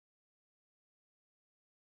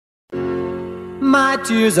My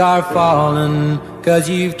tears are falling 'cause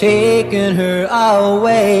you've taken her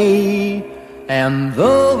away. And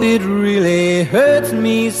though it really hurts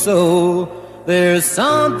me so, there's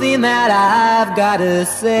something that I've gotta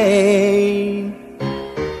say.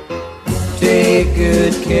 Take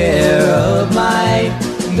good care of my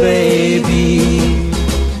baby.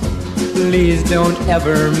 Please don't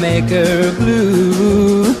ever make her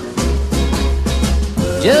blue.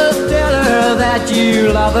 Just tell her that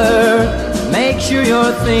you love her. Make sure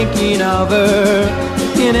you're thinking of her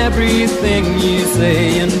in everything you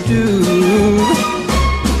say and do.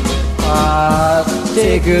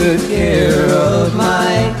 Take good care of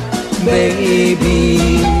my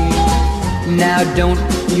baby. Now don't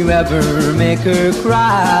you ever make her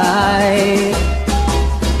cry.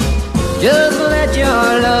 Just let your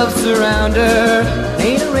love surround her.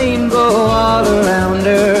 Paint a rainbow all around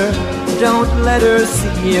her. Don't let her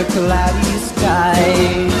see a cloudy sky.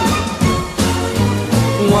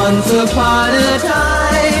 Once upon a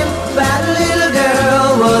time, that little girl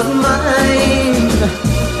was mine.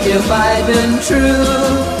 If I'd been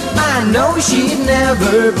true, I know she'd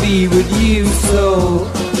never be with you. So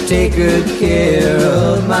take good care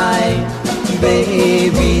of my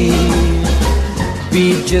baby. Be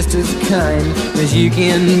just as kind as you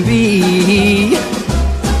can be.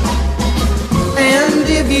 And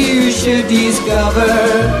if you should discover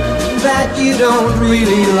that you don't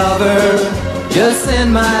really love her, just send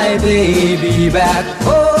my baby back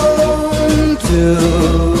home to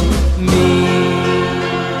me.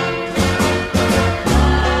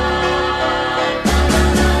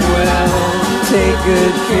 Well, take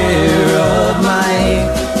good care of my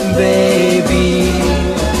baby.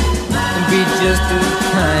 Be just as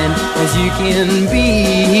kind as you can be.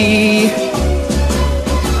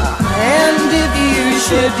 And if you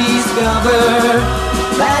should discover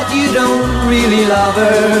that you don't really love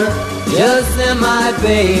her, just send my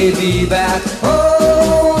baby back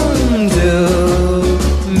home to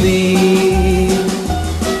me.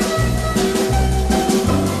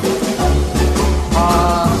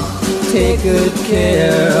 Take good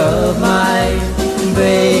care of my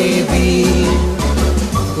baby.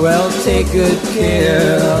 Well, take good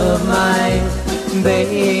care of my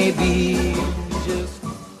baby. Just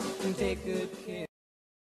take good care.